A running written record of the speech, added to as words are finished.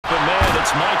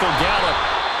It's Michael Gallup.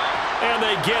 And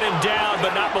they get him down,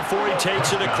 but not before he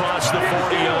takes it across the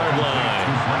 40-yard line.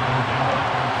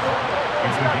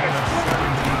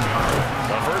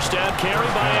 A first down carry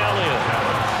by Elliott.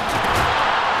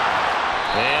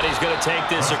 And he's going to take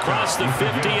this across the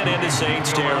 50 and into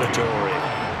Saints territory.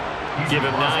 Give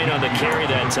him 9 on the carry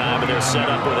that time, and they're set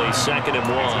up with a 2nd and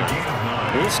 1.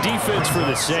 This defense for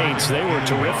the Saints, they were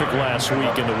terrific last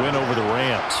week in the win over the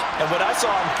Rams. And what I saw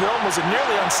on film was a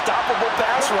nearly unstoppable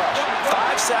pass rush.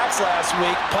 5 sacks last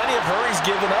week, plenty of hurries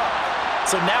given up.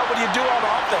 So now what do you do on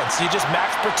offense? You just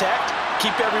max protect,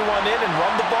 keep everyone in and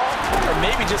run the ball, or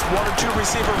maybe just 1 or 2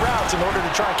 receiver routes in order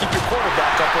to try and keep your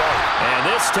quarterback upright.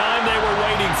 And this time they were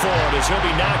waiting for it as he'll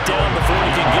be knocked down before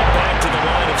he can get back to the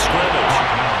line of scrimmage.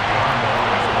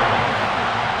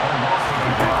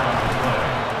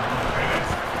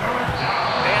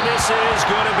 Is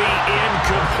going to be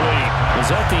incomplete. Was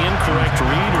that the incorrect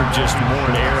read or just more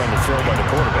an error on the throw by the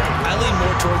quarterback? I lean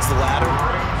more towards the latter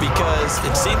because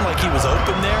it seemed like he was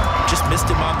open there, just missed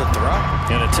him on the throw.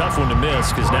 And a tough one to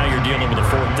miss because now you're dealing with a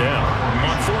 4th down.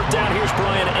 On 4th down, here's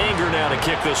Brian Anger now to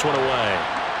kick this one away.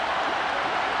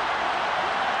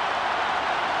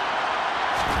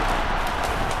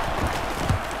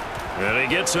 And he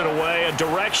gets it away, a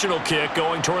directional kick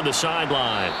going toward the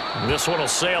sideline. This one will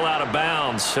sail out of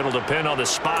bounds. It'll depend on the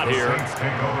spot here.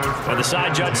 And the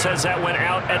side judge says that went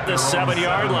out at the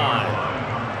 7-yard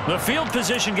line. The field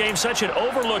position game, such an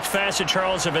overlooked facet,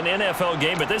 Charles, of an NFL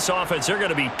game, but this offense, they're going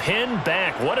to be pinned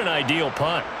back. What an ideal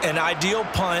punt. An ideal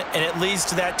punt, and it leads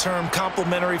to that term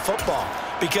complementary football,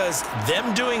 because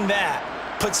them doing that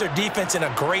puts their defense in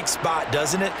a great spot,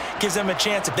 doesn't it? Gives them a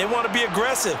chance. If they want to be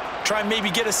aggressive, try and maybe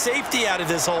get a safety out of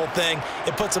this whole thing,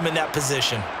 it puts them in that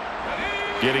position.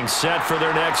 Getting set for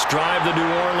their next drive, the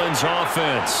New Orleans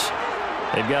offense.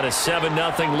 They've got a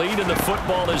 7-0 lead in the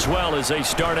football as well as they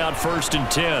start out 1st and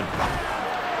 10.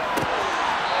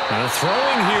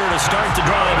 Throwing here to start the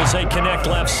drive as they connect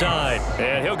left side.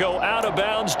 And he'll go out of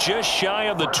bounds just shy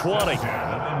of the 20.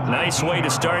 Nice way to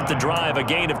start the drive, a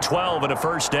gain of 12 and a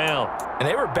 1st down. And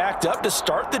they were backed up to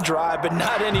start the drive, but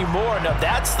not anymore. Now,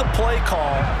 that's the play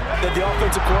call that the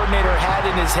offensive coordinator had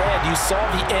in his head. You saw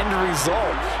the end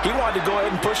result. He wanted to go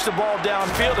ahead and push the ball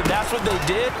downfield, and that's what they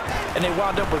did. And they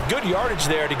wound up with good yardage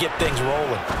there to get things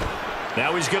rolling.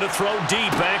 Now he's going to throw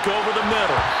deep back over the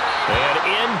middle. And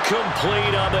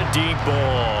incomplete on the deep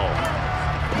ball.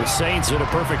 The Saints hit a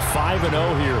perfect 5-0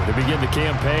 here to begin the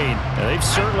campaign. And they've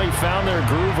certainly found their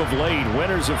groove of late,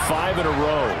 winners of 5 in a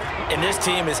row. And this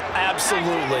team is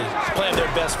absolutely playing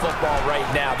their best football right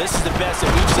now. This is the best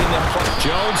that we've seen them play.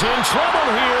 Jones in trouble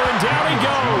here, and down he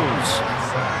goes.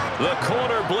 The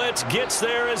corner blitz gets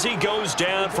there as he goes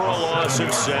down for a loss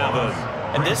of 7.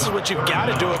 And this is what you've got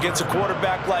to do against a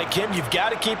quarterback like him. You've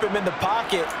got to keep him in the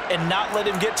pocket and not let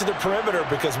him get to the perimeter,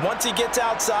 because once he gets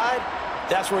outside,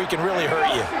 that's where he can really hurt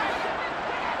you.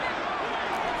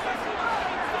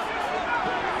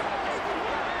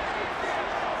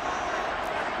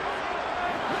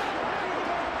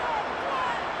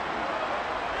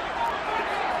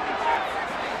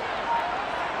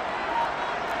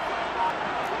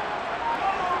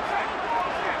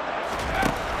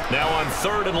 Now on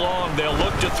 3rd and long, they'll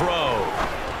look to throw.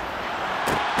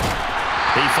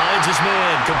 He finds his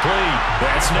man, complete.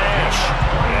 That's Nash.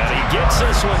 And he gets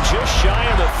this one just shy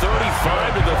of the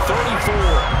 35 to the 34.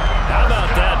 How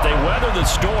about that? They weather the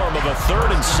storm of a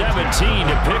 3rd and 17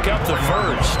 to pick up the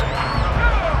 1st.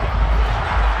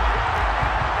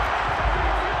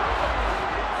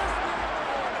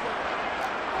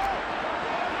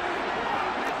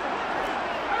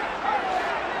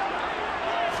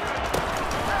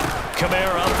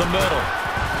 Kamara up the middle.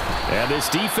 And this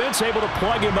defense able to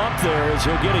plug him up there as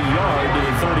he'll get a yard to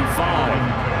the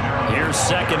 35. Here's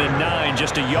 2nd and 9,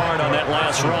 just a yard on that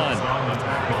last run.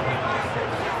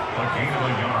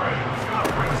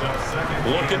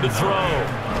 Looking to throw.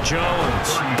 Jones.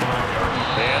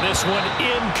 And this one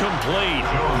incomplete.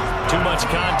 Too much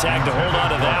contact to hold on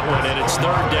to that one, and it's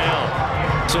 3rd down.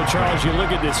 So, Charles, you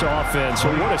look at this offense,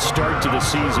 and what a start to the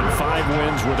season. 5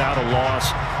 wins without a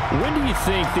loss. When do you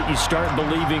think that you start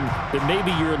believing that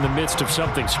maybe you're in the midst of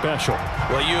something special?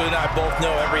 Well, you and I both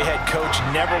know every head coach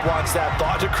never wants that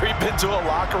thought to creep into a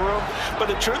locker room.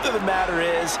 But the truth of the matter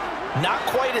is, not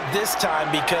quite at this time,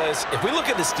 because if we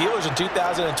look at the Steelers in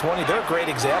 2020, they're a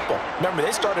great example. Remember,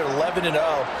 they started 11-0,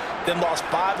 then lost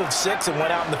 5 of 6 and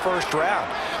went out in the 1st round.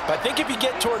 But I think if you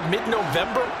get toward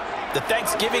mid-November, the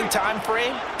Thanksgiving time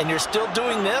frame, and you're still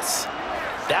doing this,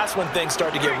 that's when things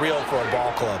start to get real for a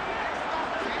ball club.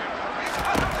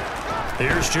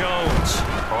 Here's Jones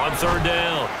on 3rd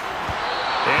down.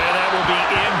 And that will be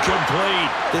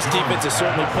incomplete. This defense has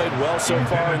certainly played well so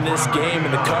far in this game,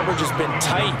 and the coverage has been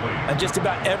tight on just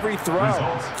about every throw.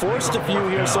 Forced a few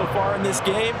here so far in this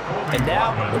game, and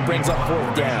now it brings up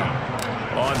fourth down.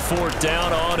 On fourth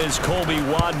down, on is Colby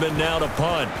Wadman now to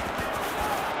punt.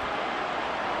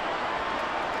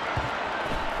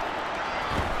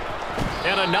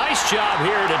 And a nice job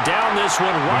here to down this one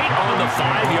right on the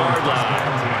 5-yard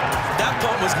line. That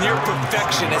punt was near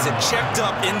perfection as it checked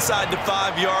up inside the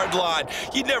 5-yard line.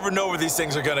 You never know where these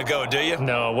things are going to go, do you?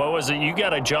 No, what was it? You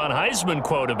got a John Heisman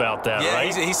quote about that, yeah,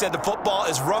 right? He said the football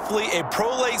is roughly a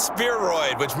prolate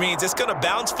spheroid, which means it's going to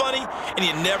bounce funny, and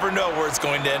you never know where it's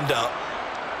going to end up.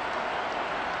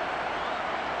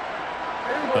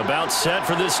 About set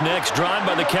for this next drive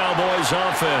by the Cowboys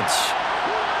offense.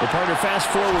 Well, partner, fast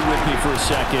forward with me for a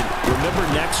second. Remember,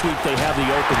 next week they have the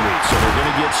open week, so they're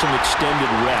going to get some extended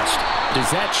rest. Does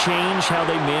that change how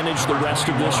they manage the rest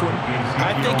of this one?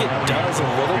 I think it does a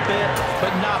little bit, but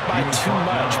not by too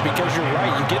much, because you're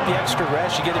right. You get the extra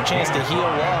rest. You get a chance to heal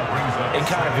up and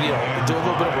kind of, do a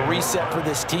little bit of a reset for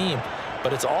this team. But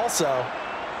it's also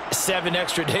 7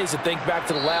 extra days to think back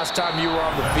to the last time you were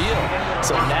on the field.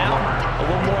 So now, a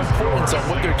little more importance on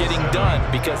what they're getting done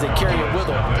because they carry it with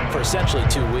them for essentially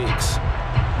 2 weeks.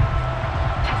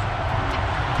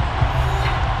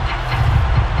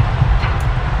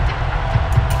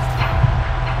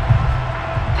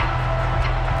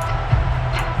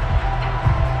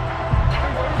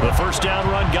 The first down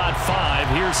run got 5.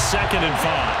 Here's 2nd and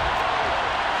 5.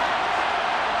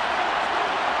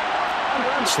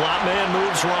 Slot man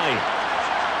moves right.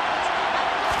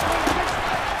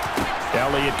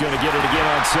 Elliott going to get it again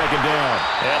on 2nd down.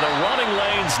 And the running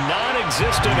lane's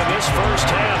non-existent in this first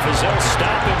half as they'll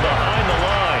stop him behind the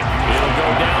line. It'll go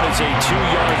down as a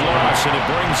 2-yard loss, and it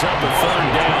brings up a 3rd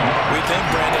down. We think,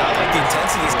 Brandon, I like the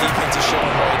intensity this defense is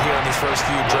showing right here in these first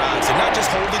few drives. They're not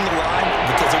just holding the line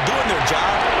because they're doing their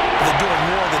job, but they're doing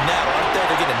more than that. Right there,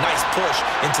 they're getting a nice push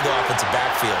into the offensive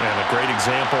backfield. And a great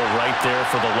example right there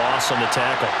for the loss on the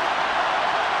tackle.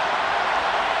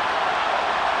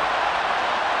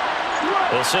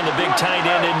 They'll send the big tight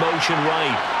end in motion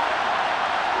right.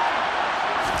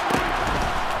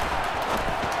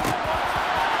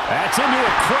 That's into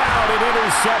a crowd and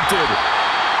intercepted.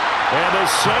 And the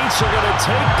Saints are going to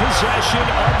take possession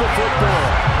of the football.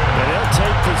 And they'll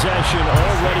take possession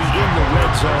already in the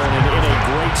red zone and in a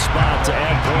great spot to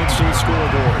add points to the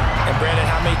scoreboard. And, Brandon,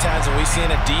 how many times have we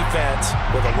seen a defense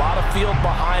with a lot of field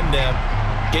behind them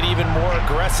get even more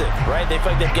aggressive, right? They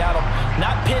feel like they've got them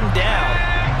not pinned down,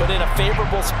 but in a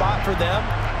favorable spot for them,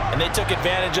 and they took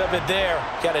advantage of it there,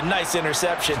 got a nice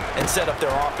interception, and set up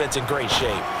their offense in great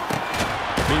shape.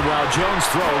 Meanwhile, Jones'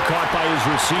 throw caught by his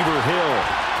receiver, Hill.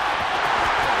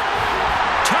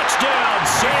 Touchdown,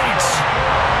 Saints!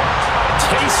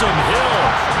 Taysom Hill,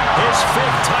 his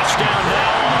 5th touchdown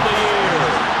now on the year.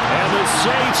 And the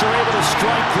Saints are able to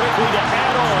strike quickly to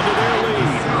add on to their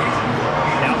lead.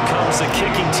 Out comes the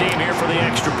kicking team here for the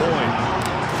extra point.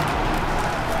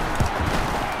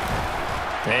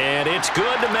 And it's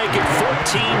good to make it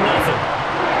 14-0.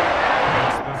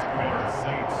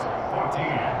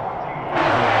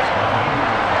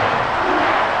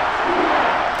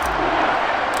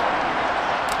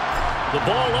 The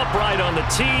ball upright on the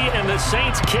tee, and the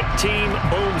Saints kick team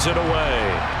booms it away.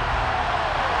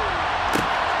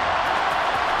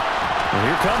 And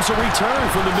here comes a return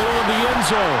from the middle of the end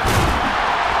zone.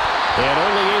 And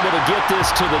only able to get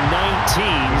this to the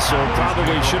 19, so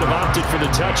probably should have opted for the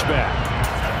touchback.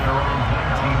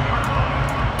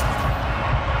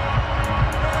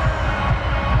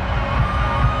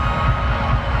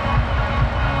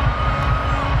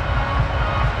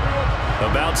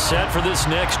 About set for this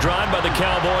next drive by the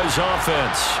Cowboys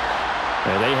offense.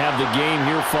 And they have the game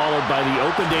here followed by the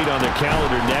open date on their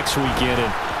calendar next weekend.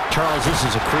 And Charles, this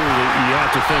is a crew that you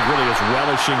have to think really is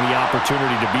relishing the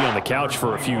opportunity to be on the couch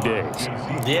for a few days.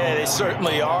 Yeah, they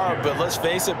certainly are, but let's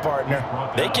face it, partner.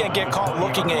 They can't get caught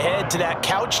looking ahead to that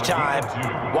couch time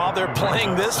while they're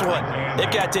playing this one.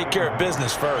 They've got to take care of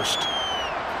business first.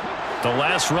 The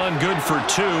last run good for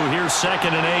 2. Here's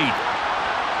 2nd and 8.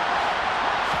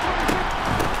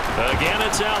 Again,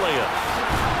 it's Elliott.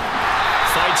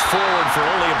 Fights forward for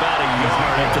only about a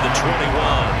yard up to the 21.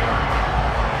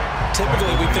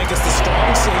 Typically, we think it's the strong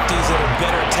safeties that are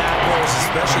better tacklers,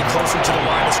 especially closer to the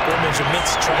line of scrimmage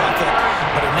amidst traffic.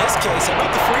 But in this case, how about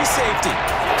the free safety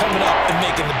coming up and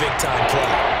making the big-time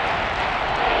play?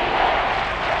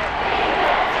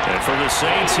 And for the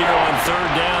Saints here on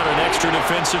 3rd down, an extra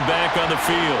defensive back on the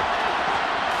field.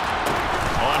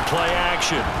 On play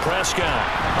action, Prescott.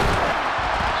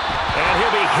 And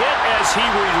he'll be hit as he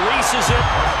releases it,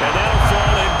 and that'll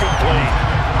fall incomplete.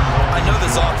 I know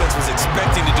this offense was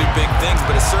expecting to do big things,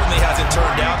 but it certainly hasn't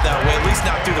turned out that way, at least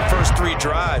not through the first 3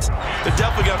 drives. They're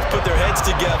definitely going to have to put their heads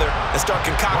together and start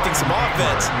concocting some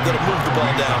offense that'll move the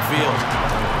ball downfield.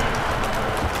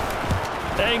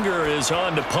 Anger is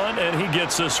on to punt, and he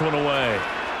gets this one away.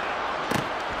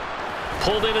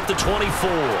 Pulled in at the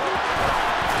 24.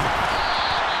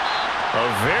 A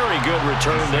very good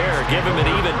return there. Give him an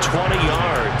even 20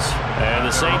 yards. And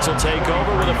the Saints will take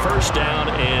over with a first down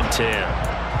and 10.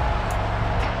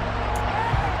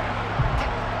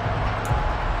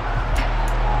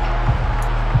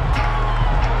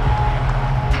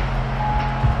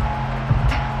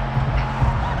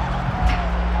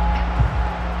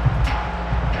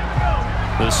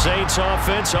 The Saints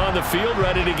offense on the field,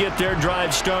 ready to get their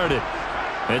drive started.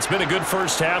 It's been a good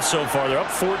first half so far. They're up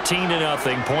 14-0.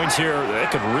 Points here,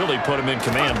 that could really put them in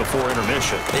command before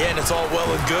intermission. Yeah, and it's all well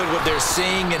and good what they're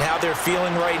seeing and how they're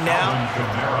feeling right now.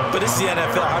 But it's the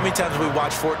NFL. How many times have we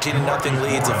watched 14-0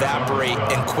 leads evaporate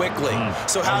and quickly?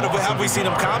 So how have we seen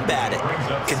them combat it?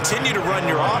 Continue to run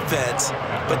your offense,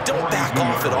 but don't back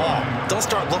off at all. Don't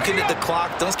start looking at the clock.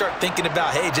 Don't start thinking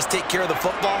about, hey, just take care of the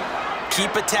football.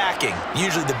 Keep attacking.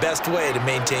 Usually the best way to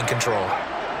maintain control.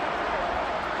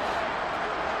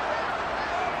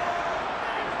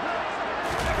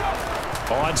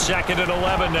 On 2nd and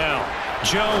 11 now.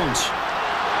 Jones.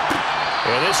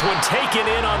 And this one taken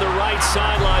in on the right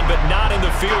sideline, but not in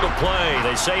the field of play.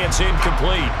 They say it's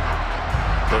incomplete.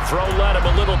 The throw led him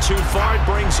a little too far. It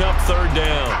brings up 3rd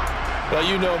down. Well,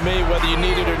 you know me, whether you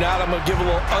need it or not, I'm going to give a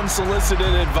little unsolicited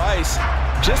advice.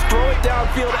 Just throw it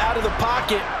downfield out of the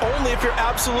pocket only if you're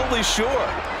absolutely sure.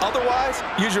 Otherwise,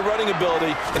 use your running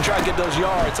ability and try to get those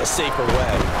yards a safer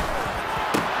way.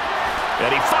 And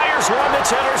he fires one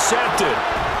that's intercepted.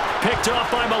 Picked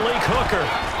off by Malik Hooker.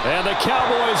 And the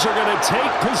Cowboys are going to take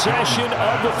possession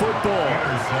of the football.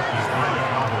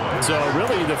 So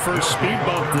really the first speed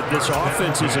bump that this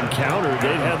offense has encountered.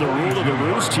 They've had the rule of the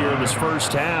roost here in this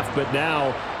first half, but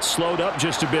now slowed up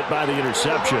just a bit by the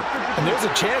interception. And there's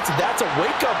a chance that that's a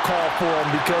wake-up call for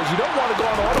them because you don't want to go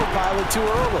on autopilot too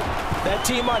early. That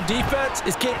team on defense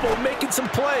is capable of making some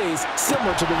plays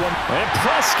similar to the one. And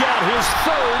Prescott, his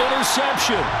 3rd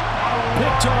interception.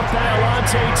 Picked off by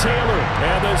Alontae Taylor.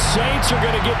 And the Saints are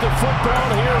going to get the football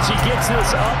here as he gets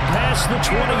this up past the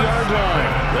 20-yard line.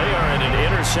 They are in an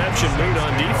interception mood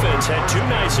on defense. Had 2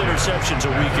 nice interceptions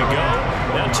a week ago.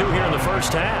 Now 2 here in the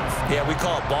first half. Yeah, we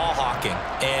call it ball hawking.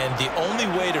 And the only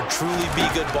way to truly be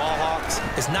good ball hawks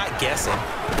is not guessing.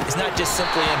 It's not just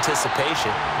simply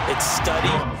anticipation. It's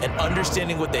study and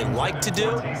understanding what they like to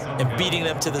do and beating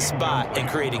them to the spot and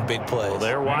creating big plays. Well,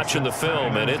 they're watching the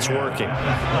film, and it's working.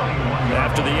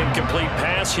 After the incomplete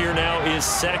pass, here now is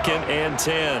 2nd and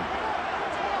 10.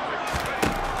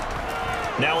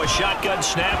 Now a shotgun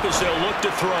snap as they'll look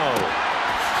to throw.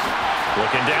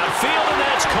 Looking downfield, and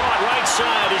that's caught right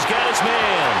side. He's got his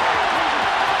man.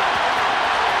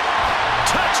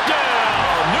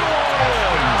 Touchdown, New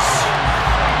Orleans.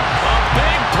 A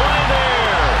big play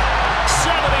there.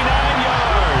 79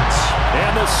 yards.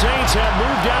 And the Saints have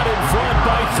moved out in front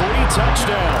by 3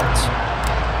 touchdowns.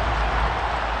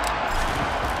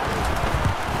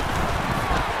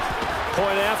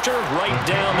 Point after, right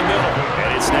down the middle.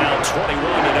 And it's now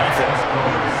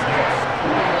 21-0.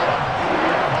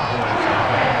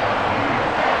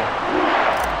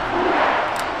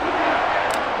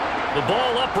 The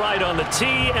ball upright on the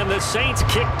tee, and the Saints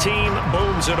kick team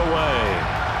booms it away.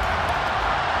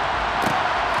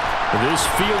 This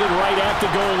fielded right at the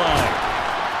goal line.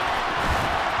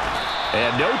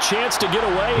 And no chance to get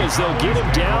away as they'll get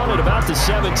him down at about the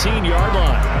 17-yard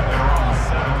line.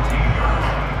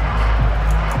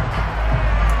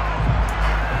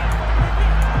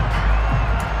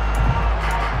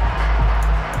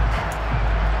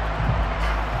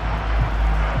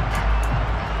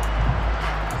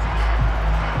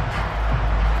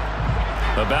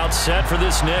 About set for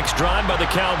this next drive by the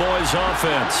Cowboys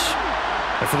offense.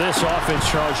 And for this offense,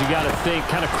 Charles, you got to think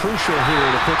kind of crucial here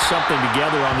to put something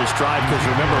together on this drive because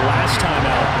remember last time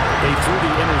out, they threw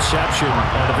the interception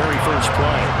on the very first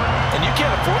play. And you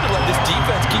can't afford to let this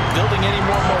defense keep building any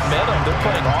more momentum. They're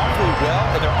playing awfully well,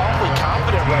 and they're awfully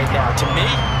confident right now. To me,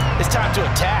 it's time to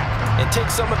attack and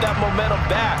take some of that momentum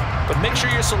back. But make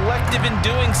sure you're selective in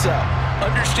doing so.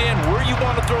 Understand where you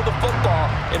want to throw the football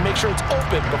and make sure it's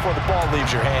open before the ball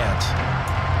leaves your hands.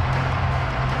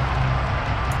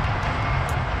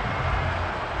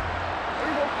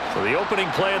 So the opening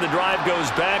play of the drive goes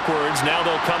backwards. Now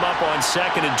they'll come up on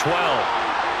 2nd and 12.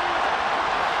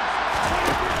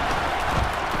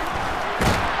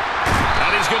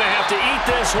 And he's going to have to eat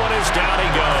this one as down he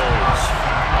goes.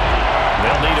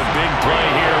 They'll need a big play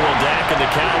here. Will Dak and the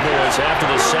Cowboys after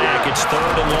the sack. It's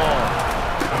 3rd and long.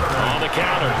 On the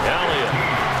counter, Elliott.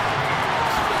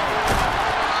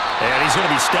 And he's going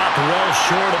to be stopped well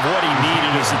short of what he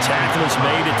needed as the tackle is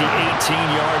made at the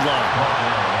 18-yard line.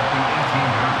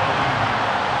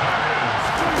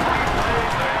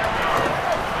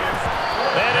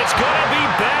 And it's going to be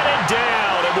batted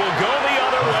down. It will go the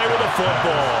other way with the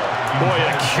football. Boy,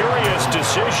 a curious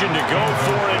decision to go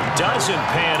for it. Doesn't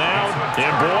pan out.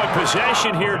 And boy,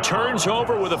 possession here turns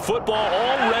over with the football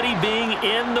already being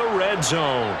in the red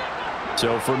zone.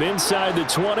 So from inside the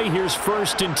 20, here's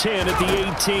 1st and 10 at the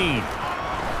 18.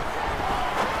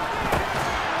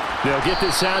 They'll get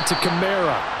this out to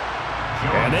Kamara.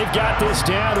 And they've got this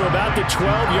down to about the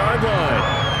 12-yard line.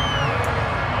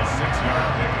 A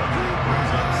 6-yard pickup.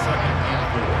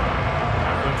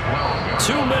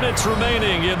 2 minutes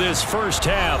remaining in this first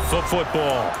half of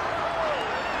football.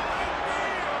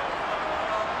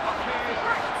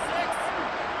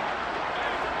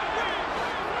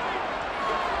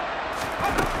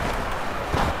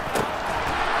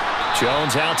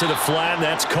 Jones out to the flat, and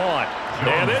that's caught.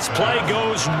 And this play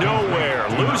goes nowhere,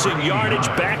 losing yardage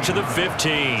back to the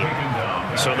 15.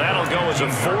 So that'll go as a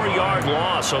 4-yard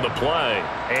loss on the play.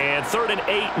 And 3rd and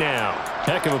 8 now.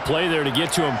 Heck of a play there to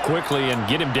get to him quickly and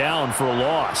get him down for a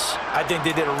loss. I think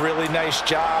they did a really nice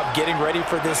job getting ready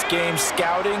for this game,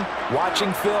 scouting,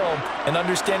 watching film, and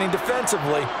understanding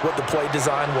defensively what the play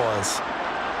design was.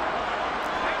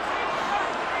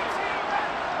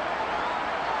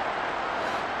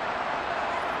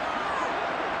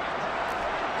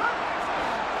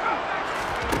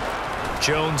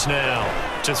 Jones now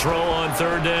to throw on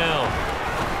 3rd down.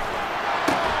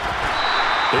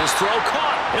 His throw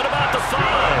caught at about the 5.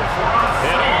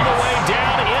 And all the way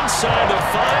down inside the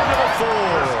 5 to the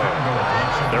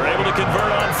 4. They're able to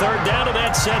convert on 3rd down, and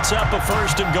that sets up a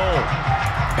 1st and goal.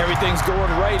 Everything's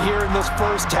going right here in this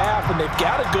first half, and they've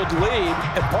got a good lead,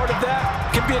 and part of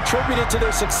that can be attributed to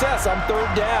their success on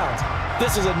 3rd downs.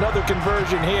 This is another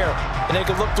conversion here, and they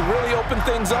can look to really open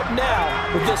things up now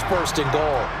with this 1st and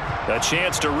goal. A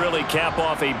chance to really cap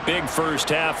off a big first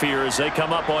half here as they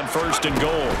come up on 1st and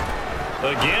goal.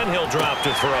 Again, he'll drop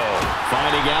to throw.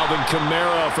 Finding Alvin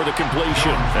Kamara for the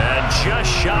completion. And just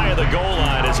shy of the goal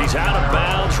line as he's out of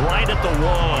bounds right at the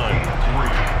 1.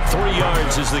 3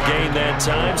 yards is the gain that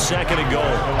time, 2nd and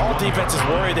goal. All defenses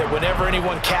worry that whenever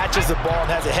anyone catches the ball and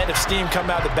has a head of steam come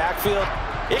out of the backfield,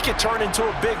 it could turn into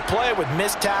a big play with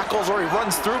missed tackles or he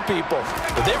runs through people.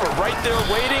 But they were right there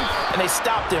waiting, and they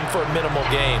stopped him for a minimal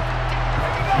gain.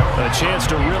 A chance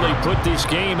to really put this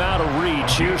game out of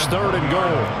reach. Here's 3rd and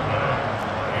goal.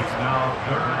 It's now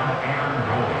 3rd and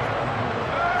goal.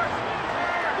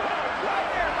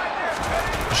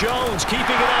 Jones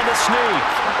keeping it on the sneak.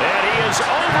 And he is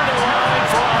over the line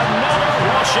for another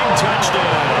rushing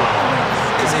touchdown.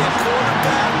 Is he a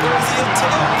quarterback or is he a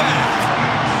tailback?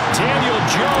 Daniel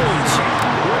Jones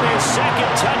with his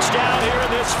 2nd touchdown here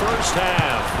in this first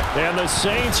half. And the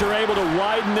Saints are able to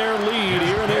widen their lead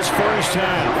here in this first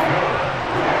half.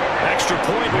 Extra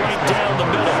point right down the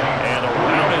middle. And a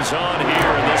rout is on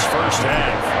here in this first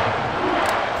half.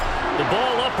 The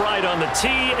ball upright on the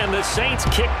tee, and the Saints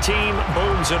kick team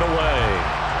booms it away.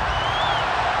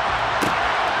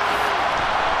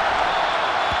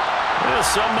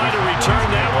 Some might have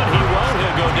returned that one. He won't.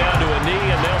 He'll go down to a knee,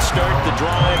 and they'll start the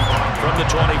drive from the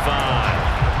 25.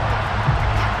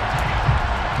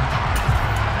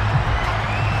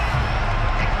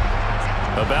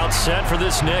 About set for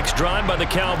this next drive by the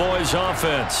Cowboys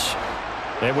offense.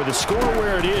 And with the score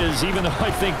where it is, even though I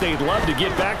think they'd love to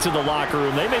get back to the locker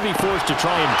room, they may be forced to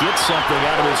try and get something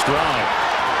out of this drive.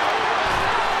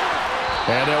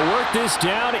 And they'll work this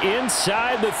down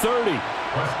inside the 30.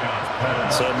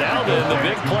 So now then, the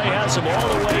big play has them all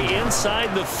the way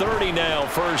inside the 30 now,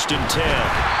 1st and 10.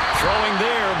 Throwing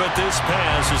there, but this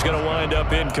pass is going to wind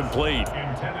up incomplete.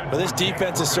 Well, this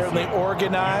defense is certainly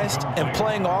organized and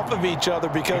playing off of each other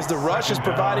because the rush is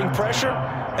providing pressure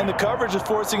and the coverage is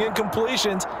forcing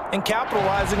incompletions and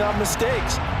capitalizing on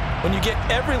mistakes. When you get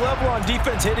every level on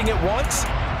defense hitting it once,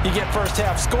 you get first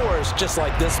half scores just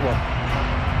like this one.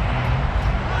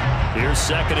 Here's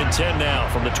 2nd and 10 now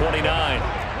from the 29.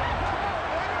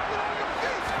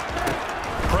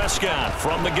 Prescott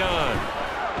from the gun.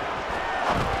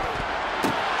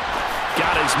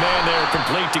 Got his man there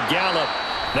complete to Gallup.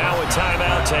 Now a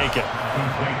timeout taken.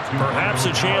 Perhaps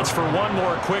a chance for one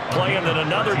more quick play and then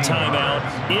another timeout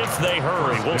if they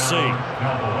hurry. We'll see.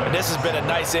 And this has been a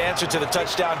nice answer to the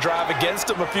touchdown drive against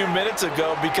them a few minutes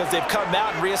ago because they've come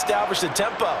out and reestablished the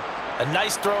tempo. A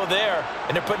nice throw there,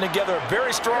 and they're putting together a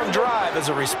very strong drive as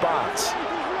a response.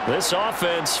 This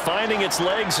offense finding its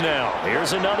legs now.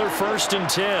 Here's another 1st and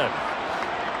 10.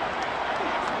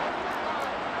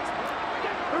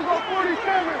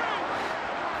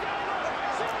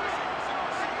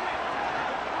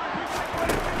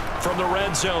 From the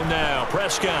red zone now,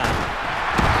 Prescott.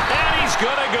 And he's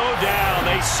going to go down.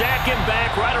 They sack him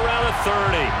back right around the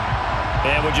 30.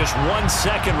 And with just 1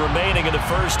 second remaining in the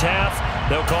first half,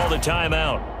 they'll call the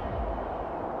timeout.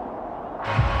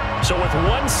 So with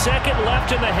 1 second left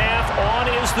in the half, on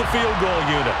is the field goal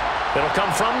unit. It'll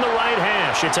come from the right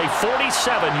hash. It's a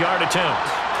 47-yard attempt.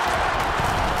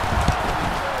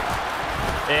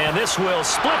 And this will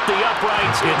split the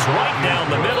uprights. It's right down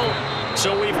the middle.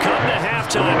 So we've come to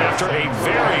halftime after a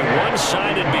very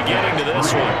one-sided beginning to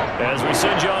this one. As we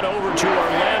send you on over to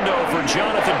Orlando for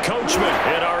Jonathan Coachman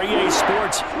at our EA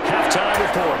Sports Halftime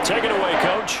Report. Take it away,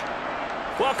 Coach.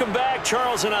 Welcome back.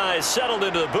 Charles and I settled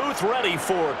into the booth, ready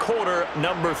for quarter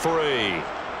number 3.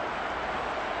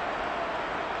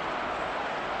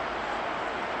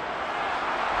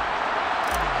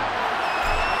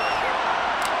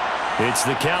 It's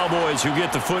the Cowboys who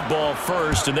get the football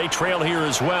first, and they trail here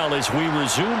as well as we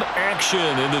resume action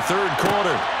in the third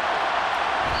quarter.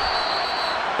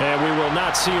 And we will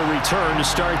not see a return to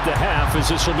start the half, as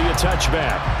this will be a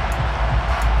touchback.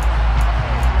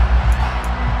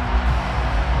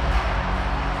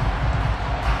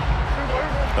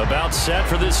 About set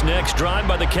for this next drive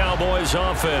by the Cowboys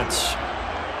offense.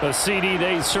 CD,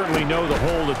 they certainly know the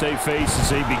hole that they face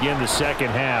as they begin the second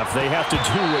half. They have to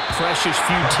do what precious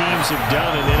few teams have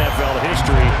done in NFL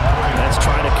history. That's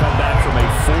trying to come back from a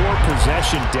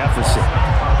 4-possession deficit.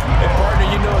 And partner,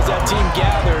 you know, as that team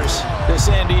gathers, they're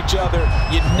saying to each other,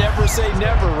 you never say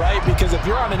never, right? Because if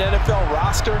you're on an NFL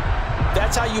roster,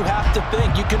 that's how you have to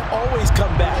think. You can always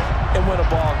come back and win a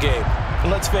ball game. And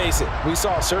let's face it, we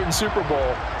saw a certain Super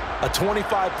Bowl, a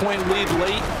 25-point lead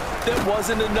late, that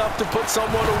wasn't enough to put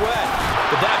someone away.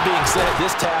 But that being said,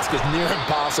 this task is near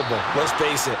impossible. Let's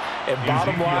face it. And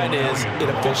bottom line is, it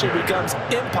officially becomes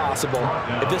impossible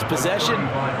if this possession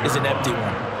is an empty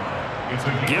one.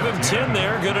 Give him 10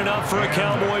 there. Good enough for a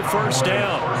Cowboy first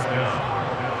down.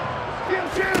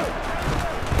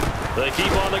 They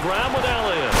keep on the ground with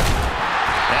Elliott.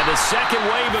 And the second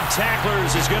wave of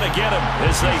tacklers is going to get him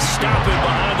as they stop him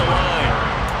behind the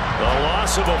line. A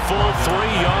loss of a full 3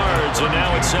 yards, and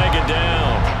now it's second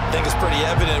down. I think it's pretty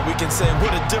evident. We can say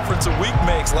what a difference a week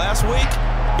makes. Last week,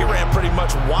 he ran pretty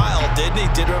much wild, didn't he?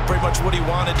 Did pretty much what he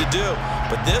wanted to do.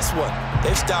 But this one,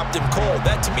 they've stopped him cold.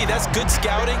 That, to me, that's good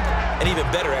scouting and even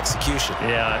better execution.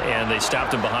 Yeah, and they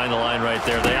stopped him behind the line right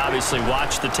there. They obviously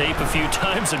watched the tape a few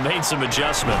times and made some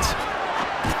adjustments.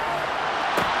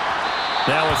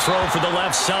 Now a throw for the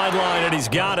left sideline, and he's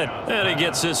got it. And he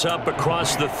gets this up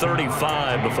across the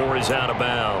 35 before he's out of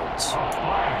bounds.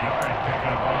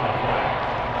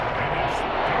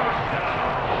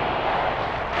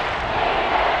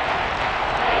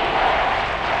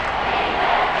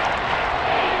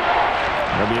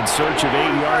 They'll be in search of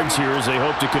 8 yards here as they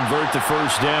hope to convert the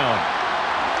first down.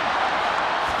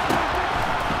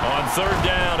 On third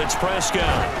down, it's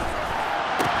Prescott.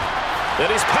 And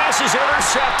his pass is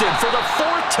intercepted for the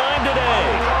 4th time today.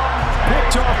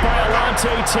 Picked off by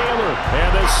Alontae Taylor.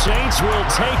 And the Saints will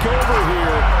take over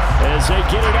here as they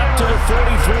get it up to the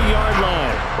 43-yard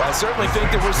line. Well, I certainly think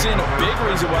that we're seeing a big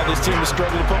reason why this team is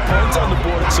struggling to put points on the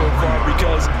board so far,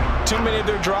 because too many of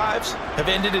their drives have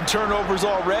ended in turnovers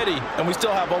already, and we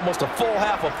still have almost a full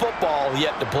half of football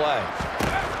yet to play.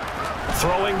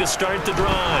 Throwing to start the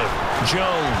drive,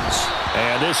 Jones.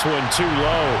 And this one too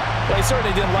low. Well, he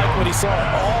certainly didn't like what he saw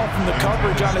all from the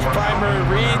coverage on his primary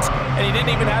reads, and he didn't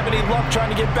even have any luck trying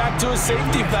to get back to his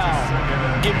safety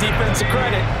valve. Give defense a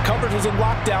credit. Coverage was in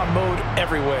lockdown mode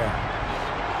everywhere.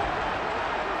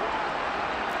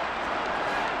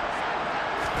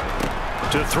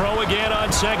 To throw again on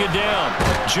second down,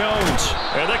 Jones.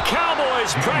 And the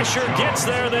Cowboys' pressure gets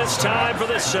there this time for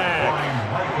the sack.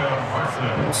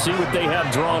 We'll see what they have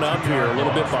drawn up here. A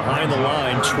little bit behind the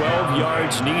line. 12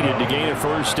 yards needed to gain a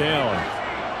first down.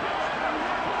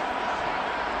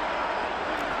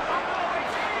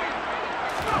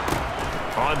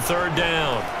 On third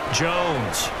down,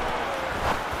 Jones.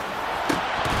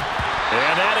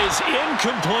 And that is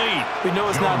incomplete. We know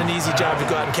it's not an easy job to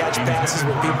go out and catch passes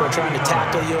when people are trying to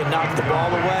tackle you and knock the ball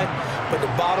away. But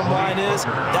the bottom line is,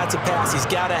 that's a pass he's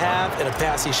got to have and a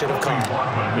pass he should have caught.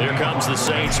 Here comes the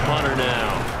Saints punter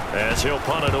now, as he'll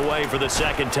punt it away for the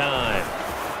second time.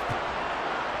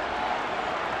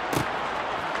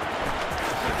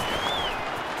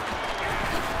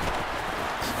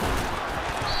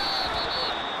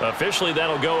 Officially,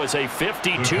 that'll go as a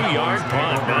 52-yard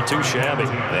punt. Not too shabby.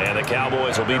 And the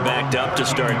Cowboys will be backed up to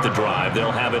start the drive.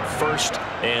 They'll have it 1st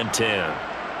and 10.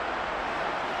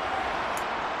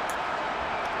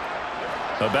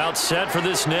 About set for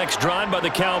this next drive by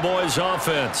the Cowboys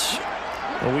offense.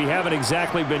 Well, we haven't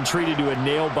exactly been treated to a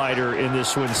nail-biter in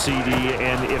this one, CD,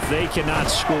 and if they cannot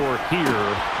score here,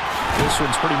 this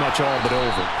one's pretty much all but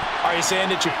over. Are you saying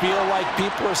that you feel like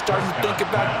people are starting to think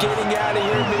about getting out of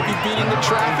here, maybe beating the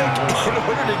traffic in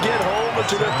order to get home or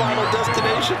to their final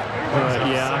destination?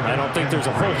 Yeah, I don't think there's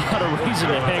a whole lot of reason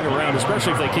to hang around,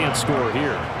 especially if they can't score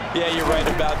here. Yeah, you're right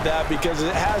about that because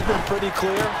it has been pretty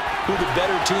clear who the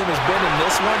better team has been in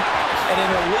this one. And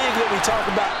in a league that we talk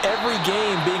about every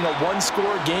game being a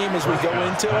one-score game as we go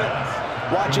into it,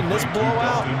 watching this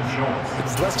blowout,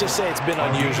 let's just say it's been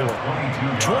unusual.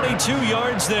 22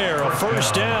 yards there, a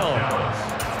 1st down.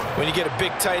 When you get a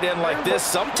big tight end like this,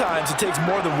 sometimes it takes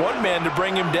more than one man to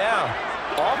bring him down.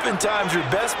 Oftentimes, your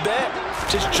best bet,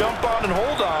 just jump on and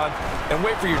hold on and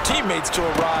wait for your teammates to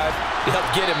arrive to help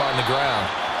get him on the ground.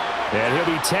 And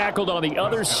he'll be tackled on the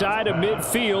other side of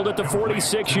midfield at the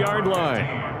 46-yard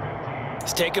line.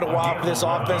 It's taken a while for this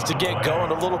offense to get going.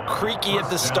 A little creaky at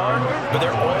the start, but they're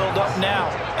oiled up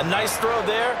now. A nice throw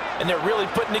there, and they're really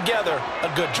putting together a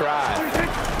good drive.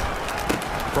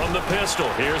 From the pistol,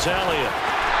 here's Elliott.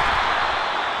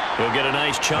 He'll get a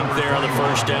nice chunk there on the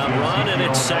 1st down run, and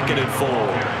it's 2nd and 4.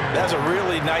 That's a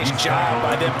really nice job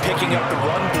by them picking up the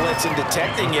run blitz and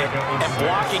detecting it and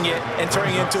blocking it and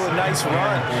turning it into a nice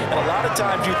run. And a lot of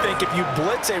times you think if you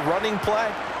blitz a running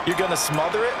play, you're going to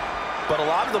smother it. But a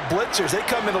lot of the blitzers, they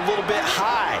come in a little bit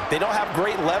high. They don't have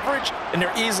great leverage, and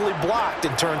they're easily blocked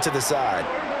and turned to the side.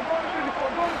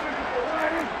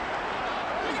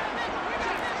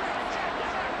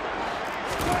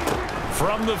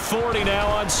 From the 40 now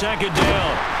on 2nd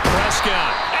down.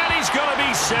 Prescott, and he's going to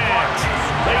be sacked.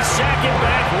 They sack him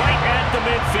back right at the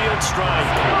midfield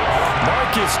stripe.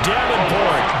 Marcus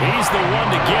Davenport, he's the one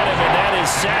to get him, and that is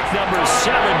sack number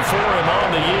 7 for him on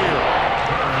the year.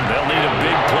 They'll need a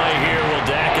big play here. Will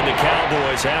Dak and the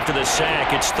Cowboys after the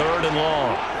sack. It's 3rd and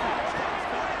long.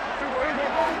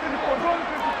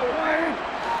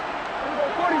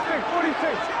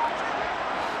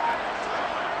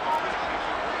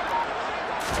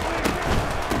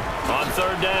 On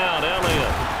 3rd down,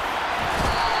 Elliott.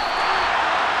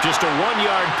 Just a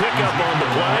 1-yard pickup on the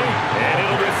play, and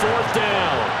it'll be 4th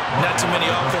down. Not too many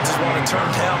offenses want to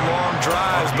turn down long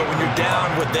drives, but when you're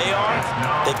down what they are,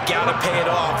 they've got to pay it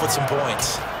off with some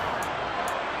points.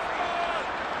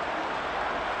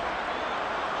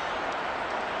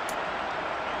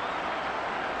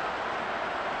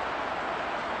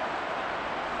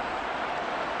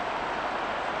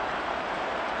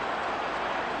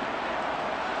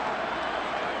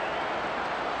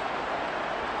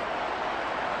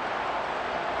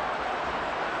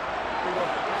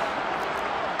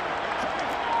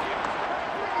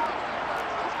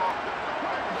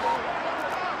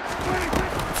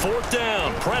 Fourth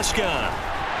down, Prescott.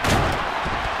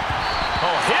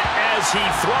 Hit as he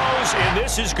throws, and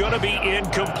this is going to be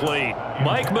incomplete.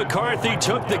 Mike McCarthy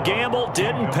took the gamble,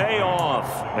 didn't pay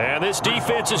off. And this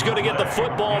defense is going to get the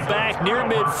football back near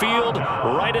midfield,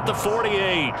 right at the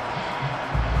 48.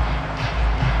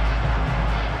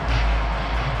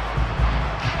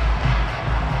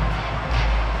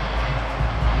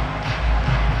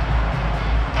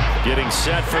 Getting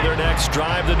set for their next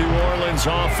drive, the New Orleans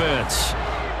offense.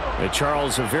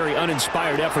 Charles, a very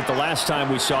uninspired effort the last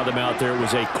time we saw them out there. It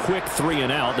was a quick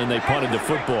 3-and-out, and they punted the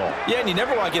football. Yeah, and you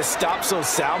never want to get stopped so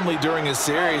soundly during a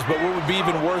series, but what would be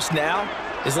even worse now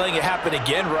is letting it happen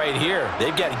again right here.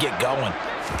 They've got to get going.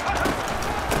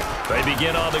 They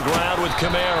begin on the ground with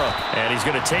Kamara, and he's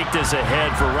going to take this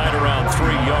ahead for right around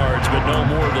 3 yards, but no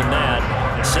more than that.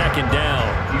 2nd down.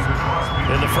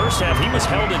 In the first half, he was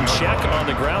held in check on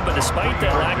the ground, but despite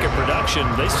that lack of production,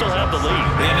 they still have the lead.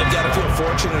 And they've got to feel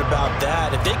fortunate about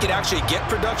that. If they could actually get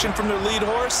production from their lead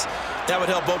horse, that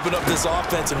would help open up this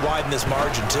offense and widen this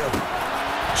margin, too.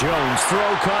 Jones,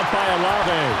 throw caught by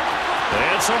Olave.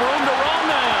 And some room to run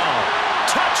now.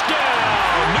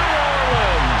 Touchdown, New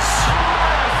Orleans.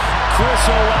 Chris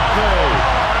Olave,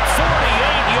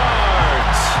 48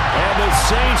 yards. And the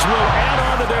Saints will add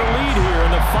on to their lead here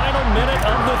in the final minute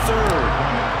of the 3rd.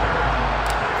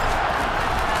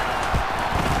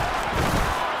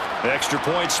 Extra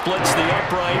point splits the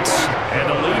uprights, and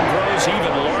the lead grows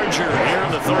even larger here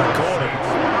in the 3rd quarter.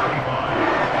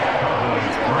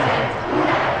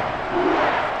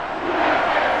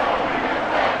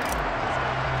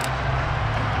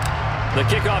 The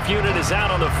kickoff unit is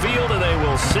out on the field, and they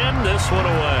will send this one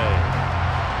away.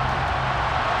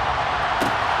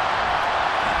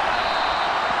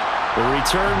 The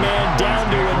return man down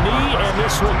to a knee, and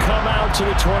this will come out to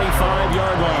the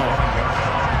 25-yard line.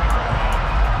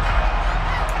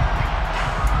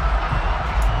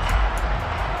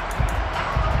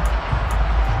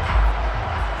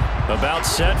 About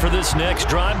set for this next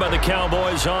drive by the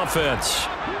Cowboys offense.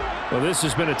 Well, this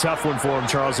has been a tough one for them,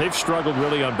 Charles. They've struggled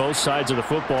really on both sides of the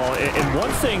football. And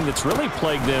one thing that's really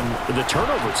plagued them, the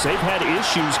turnovers. They've had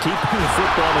issues keeping the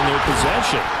football in their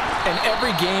possession. And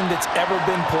every game that's ever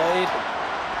been played,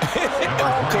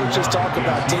 all coaches talk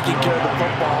about taking care of the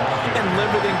football and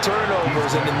limiting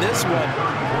turnovers. And in this one,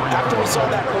 after we saw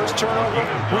that first turnover,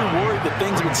 we worried that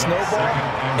things would snowball,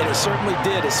 and it certainly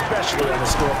did, especially on the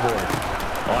scoreboard.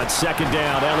 On second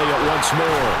down, Elliott once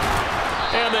more.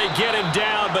 And they get him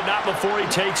down, but not before he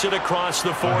takes it across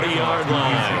the 40-yard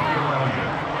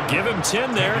line. Give him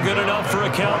 10 there, good enough for a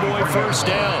Cowboy first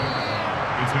down.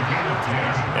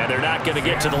 And they're not going to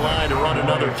get to the line to run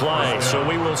another play, so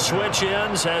we will switch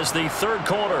ends as the third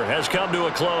quarter has come to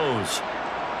a close.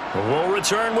 We'll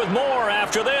return with more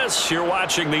after this. You're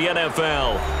watching the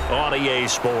NFL on EA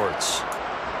Sports.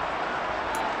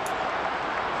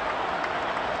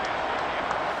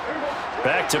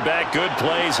 Back-to-back good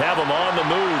plays have them on the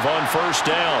move on first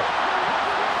down.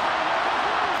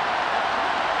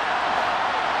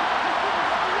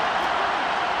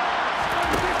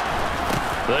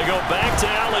 They go back to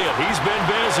Elliott. He's been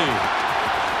busy.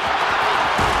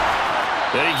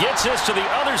 And he gets this to the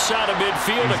other side of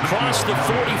midfield across the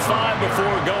 45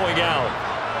 before going out.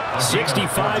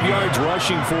 65 yards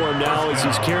rushing for him now as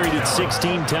he's carried it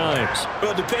 16 times.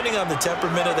 Well, depending on the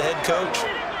temperament of the head coach,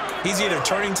 he's either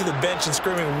turning to the bench and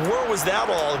screaming, "Where was that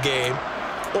all game?"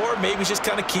 Or maybe just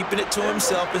kind of keeping it to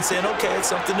himself and saying, okay,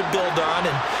 it's something to build on,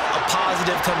 and a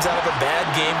positive comes out of a bad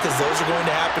game because those are going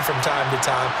to happen from time to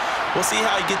time. We'll see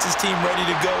how he gets his team ready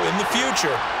to go in the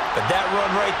future. But that run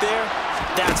right there,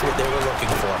 that's what they were looking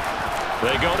for.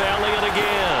 They go to Elliott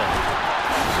again.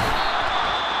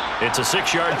 It's a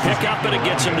 6-yard pickup, and it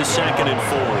gets him to 2nd and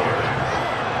 4.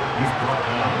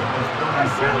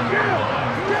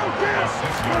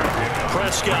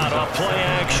 Prescott off play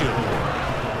action.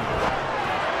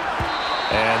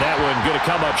 And that one going to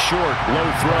come up short. Low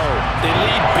throw. They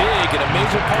lead big, and a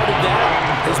major part of that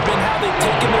has been how they've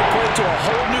taken their play to a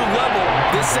whole new level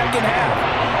this second half.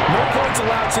 No points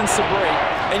allowed since the break,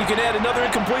 and you can add another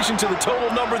incompletion to the total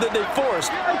number that they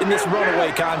forced in this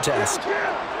runaway contest.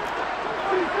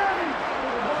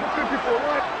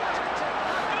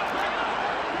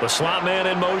 The slot man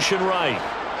in motion right.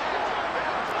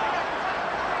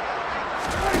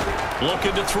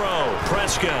 Looking to throw.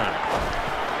 Prescott.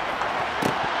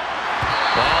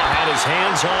 Well, had his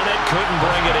hands on it, couldn't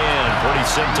bring it in. Pretty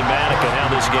symptomatic of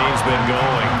how this game's been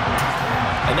going.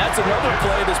 And that's another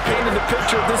play that's painted the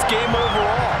picture of this game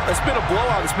overall. It's been a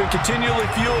blowout. It's been continually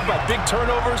fueled by big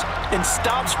turnovers and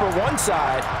stops for one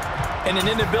side and an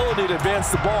inability to advance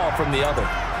the ball from the other.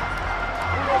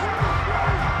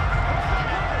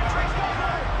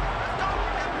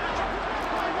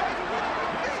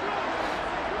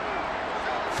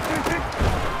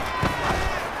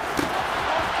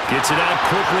 Gets it out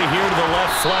quickly here to the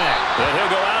left flat. And he'll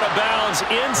go out of bounds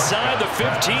inside the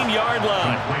 15-yard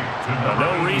line.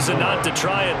 No reason not to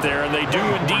try it there, and they do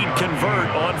indeed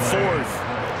convert on 4th.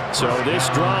 So this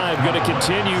drive going to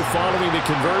continue following the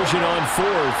conversion on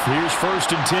 4th. Here's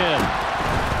 1st and 10.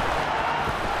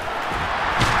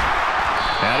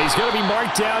 And he's going to be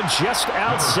marked down just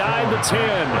outside the 10.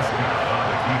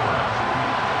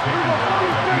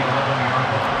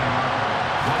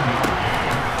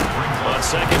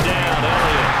 Second down,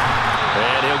 Elliott.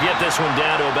 And he'll get this one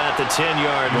down to about the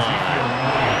 10-yard line.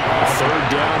 3rd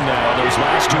down now. Those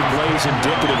last 2 plays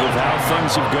indicative of how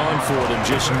things have gone for them.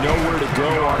 Just nowhere to go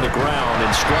on the ground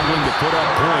and struggling to put up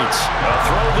points. A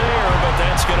throw there, but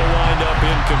that's going to wind up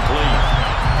incomplete.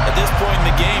 At this point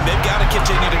in the game, they've got to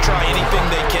continue to try anything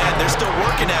they can. They're still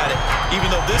working at it,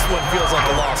 even though this one feels like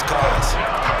a lost cause.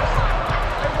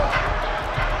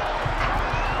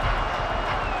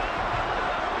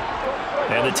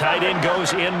 And the tight end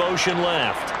goes in motion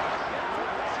left.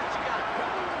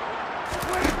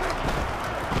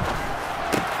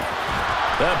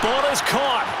 That ball is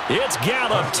caught. It's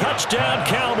Gallup. Touchdown,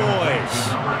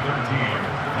 Cowboys.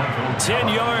 10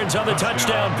 yards on the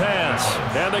touchdown pass.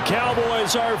 And the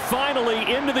Cowboys are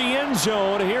finally into the end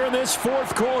zone here in this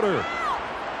 4th quarter.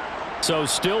 So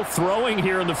still throwing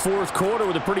here in the 4th quarter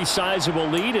with a pretty sizable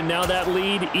lead, and now that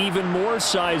lead even more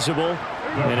sizable.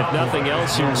 And if nothing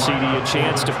else here, CD, a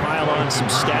chance to pile on some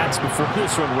stats before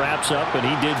this one wraps up, and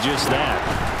he did just that.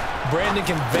 Brandon,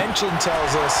 convention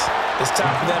tells us it's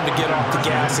time for them to get off the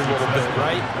gas a little bit,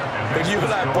 right? But you and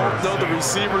I both know the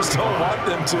receivers don't want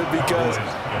them to because,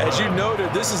 as you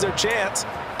noted, this is their chance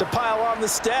to pile on the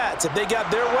stats. If they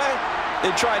got their way,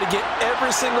 they try to get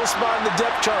every single spot in the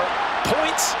depth chart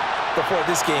points before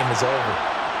this game is over.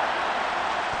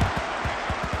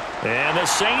 And the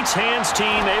Saints hands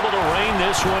team able to rein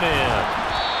this one in.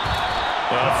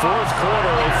 Well, fourth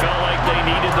quarter, they felt like they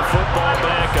needed the football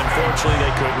back. Unfortunately,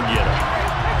 they couldn't get it.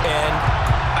 And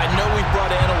I know we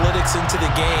brought analytics into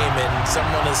the game, and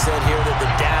someone has said here that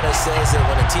the data says that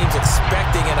when a team's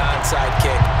expecting an onside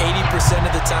kick, 80%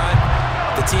 of the time,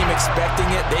 the team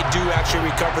expecting it, they do actually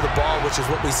recover the ball, which is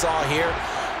what we saw here.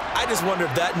 I just wonder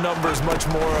if that number is much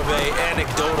more of a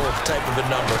anecdotal type of a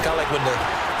number. Kind of like when the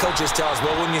coaches tell us,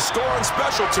 well, when you score on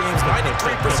special teams,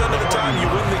 93% of the time you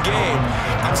win the game.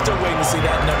 I'm still waiting to see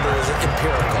that number as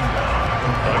empirical.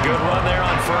 A good run there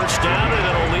on first down, and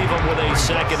it'll leave them with a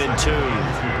 2nd and 2.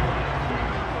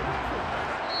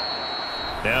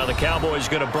 Now the Cowboys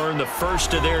going to burn the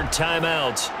first of their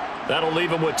timeouts. That'll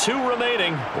leave them with 2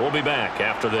 remaining. We'll be back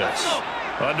after this.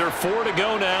 Under 4 to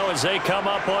go now as they come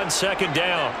up on 2nd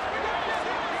down.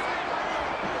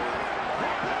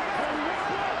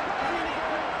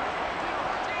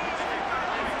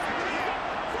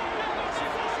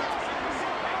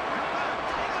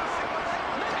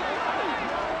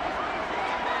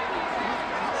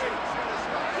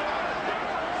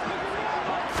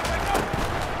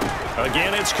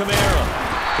 Again, it's Kamara.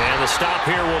 And the stop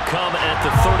here will come at the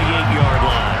 38-yard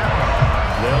line.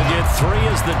 They'll get 3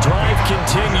 as the drive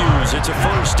continues. It's a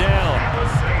first down. The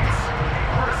Saints,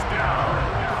 first down.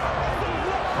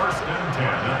 1st and 10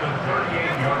 at the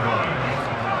 38-yard line.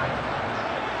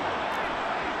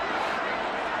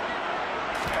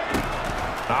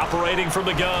 Operating from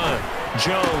the gun,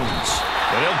 Jones.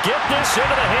 And he'll get this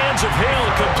into the hands of Hill,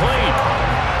 complete.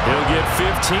 He'll get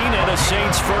 15 and a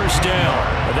Saints first down.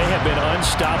 And they have been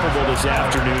unstoppable this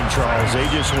afternoon, Charles. They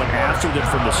just went after them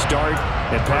from the start,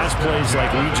 and pass plays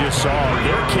like we just saw.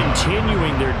 They're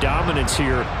continuing their dominance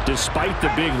here despite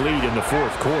the big lead in the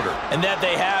fourth quarter. And that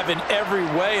they have in every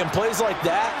way. And plays like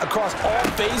that across all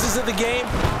phases of the game,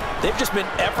 they've just been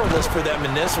effortless for them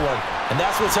in this one. And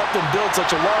that's what's helped them build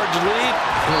such a large lead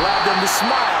and allowed them to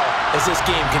smile as this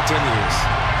game continues.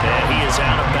 And he is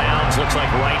out of bounds, looks like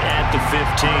right at the 15.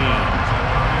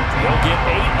 They'll get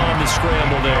 8 on the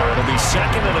scramble there. It'll be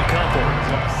 2nd and a couple.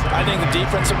 I think the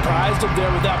defense surprised him there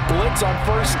with that blitz on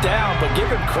first down, but give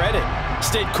him credit.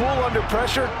 Stayed cool under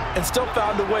pressure and still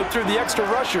found a way through the extra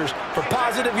rushers for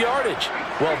positive yardage.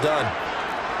 Well done.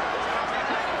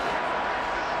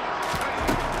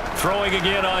 Throwing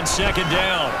again on 2nd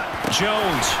down.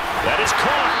 Jones, that is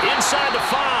caught inside the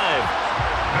 5.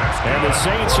 And the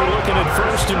Saints are looking at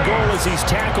 1st and goal as he's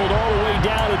tackled all the way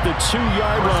down at the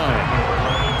 2-yard line.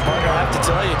 Partner, I have to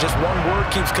tell you, just one word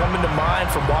keeps coming to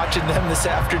mind from watching them this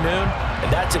afternoon,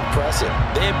 and that's impressive.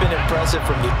 They have been impressive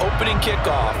from the opening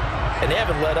kickoff, and they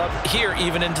haven't let up here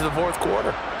even into the fourth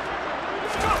quarter.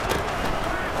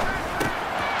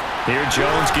 Here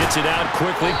Jones gets it out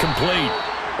quickly, complete.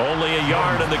 Only a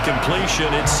yard on the completion.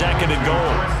 It's 2nd and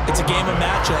goal. It's a game of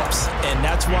matchups, and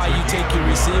that's why you take your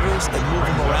receivers and move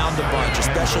them around a bunch,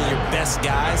 especially your best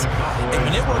guys. And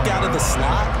when they work out of the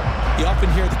slot, you often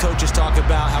hear the coaches talk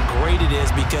about how great it is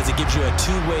because it gives you a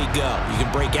two-way go. You can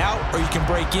break out or you can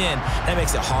break in. That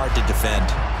makes it hard to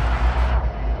defend.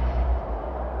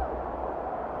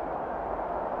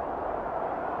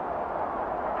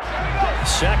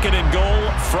 Second and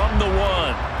goal from the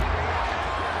 1.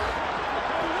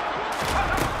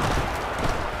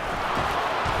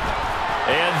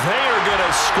 And they are going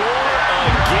to score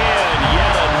again.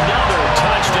 Yet another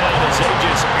touchdown as they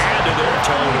just add to their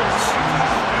totals.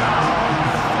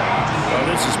 Well,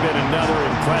 this has been another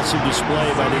impressive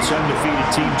display by this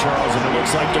undefeated team, Charles, and it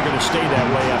looks like they're going to stay that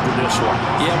way after this one.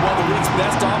 Yeah, well, the league's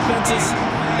best offenses,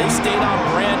 they stayed on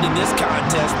brand in this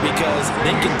contest because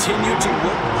they continue to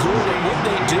look good at what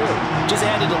they do. Just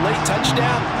added a late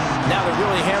touchdown. Now they're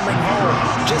really hammering home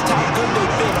just how good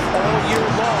they've been all year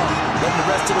long. Letting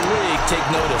the rest of the league take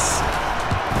notice.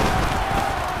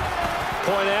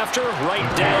 Point after, right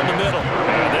down the middle.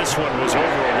 And this one was over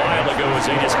a while ago as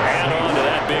they just add on to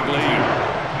that big lead.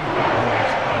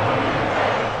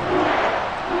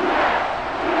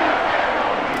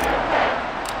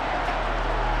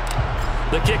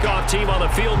 The kickoff team on the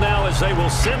field now as they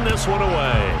will send this one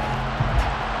away.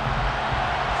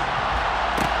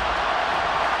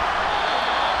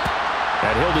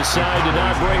 And he'll decide to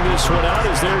not bring this one out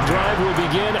as their drive will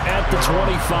begin at the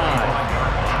 25.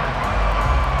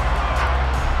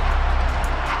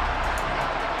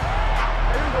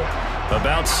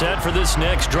 About set for this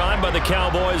next drive by the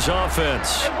Cowboys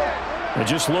offense. And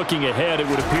just looking ahead, it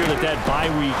would appear that that bye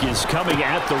week is coming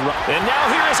at the right. And now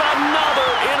here is another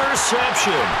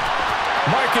interception.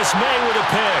 Marcus May with a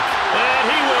pick. And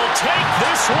he will take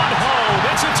this one home.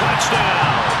 It's a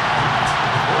touchdown.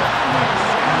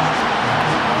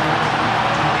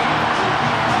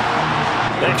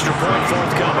 Extra point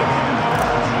forthcoming.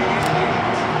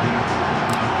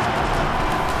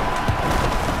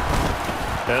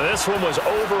 And this one was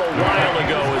over a while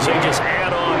ago as they just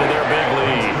add on to their big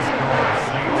lead.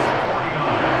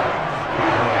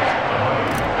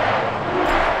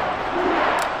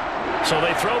 So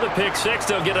they throw the pick six.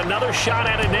 They'll get another shot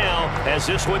at it now as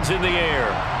this one's in the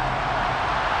air.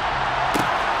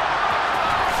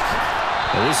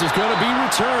 And this is going to be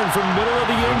returned from the middle of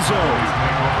the end zone.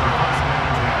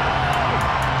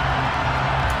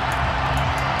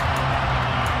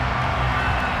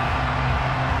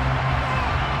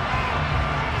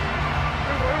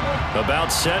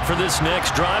 About set for this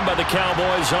next drive by the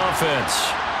Cowboys offense.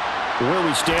 Where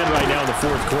we stand right now in the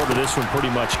fourth quarter, this one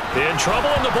pretty much in trouble,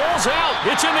 and the ball's out.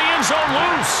 It's in the end zone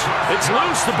loose. It's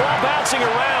loose, the ball bouncing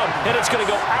around, and it's going to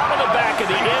go out of the back of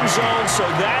the end zone, so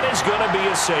that is going to be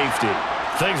a safety.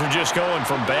 Things are just going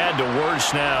from bad to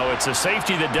worse now. It's a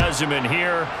safety that does him in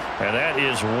here, and that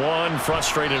is one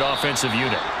frustrated offensive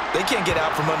unit. They can't get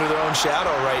out from under their own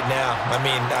shadow right now. I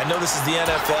mean, I know this is the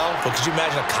NFL, but could you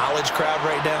imagine a college crowd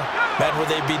right now? Imagine what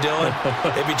they'd be doing.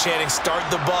 They'd be chanting, "Start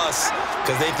the bus,"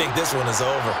 because they think this one is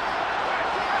over.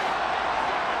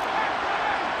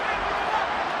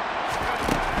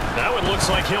 Now it looks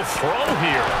like he'll throw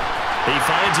here. He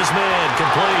finds his man,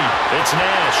 complete. It's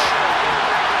Nash.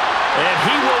 And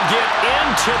he will get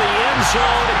into the end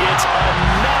zone. It's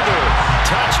another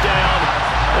touchdown.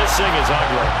 This thing is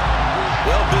ugly.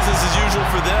 Well, business as usual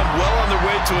for them. Well on their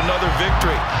way to another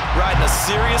victory. Riding a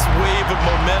serious wave of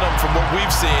momentum from what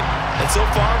we've seen. And so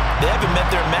far, they haven't met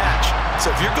their match.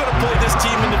 So if you're going to play this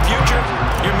team in the future,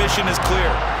 your mission is clear.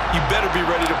 You better be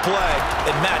ready to play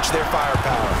and match their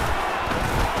firepower.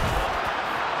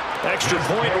 Extra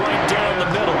point right down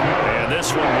the middle. And this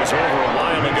one was over a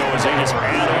while ago as they just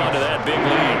add on to that big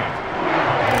lead.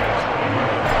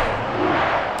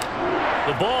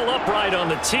 The ball upright on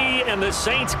the tee, and the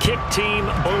Saints kick team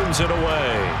booms it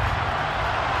away.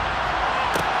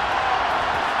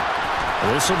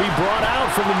 This will be brought out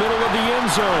from the middle of the end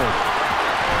zone.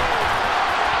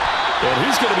 And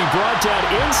he's going to be brought down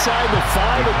inside the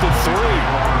 5 at the 3.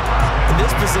 In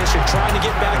this position, trying to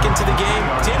get back into the game,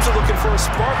 teams are looking for a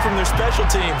spark from their special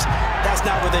teams. That's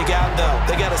not what they got, though.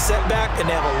 They got a setback, and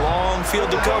they have a long field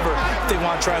to cover if they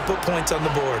want to try and put points on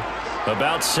the board.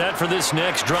 About set for this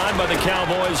next drive by the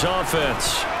Cowboys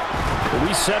offense. Well,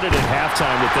 we said it at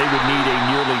halftime that they would need a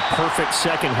nearly perfect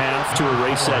second half to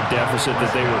erase that deficit that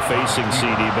they were facing,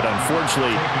 CD. But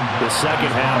unfortunately, the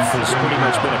second half has pretty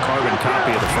much been a carbon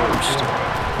copy of the first.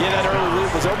 Yeah, that early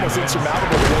lead was almost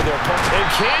insurmountable the way their opponents. And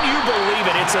can you believe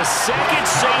it? It's a second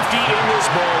safety in this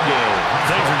ball game.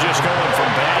 Things are just going from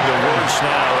bad to worse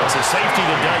now. It's a safety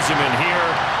that does him in here,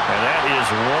 and that is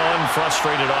one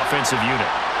frustrated offensive unit.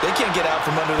 They can't get out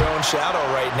from under their own shadow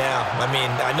right now. I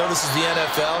mean, I know this is the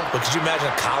NFL, but could you imagine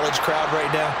a college crowd right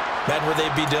now? Imagine what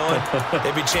they'd be doing.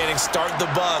 They'd be chanting, "Start the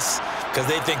bus," because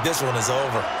they think this one is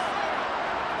over.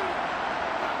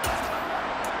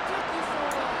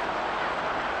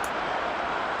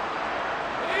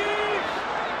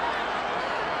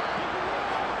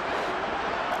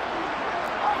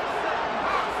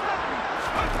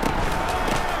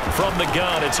 From the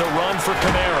gun, it's a run for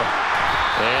Kamara.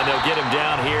 And they'll get him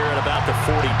down here at about the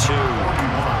 42.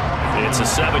 It's a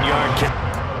 7-yard kick.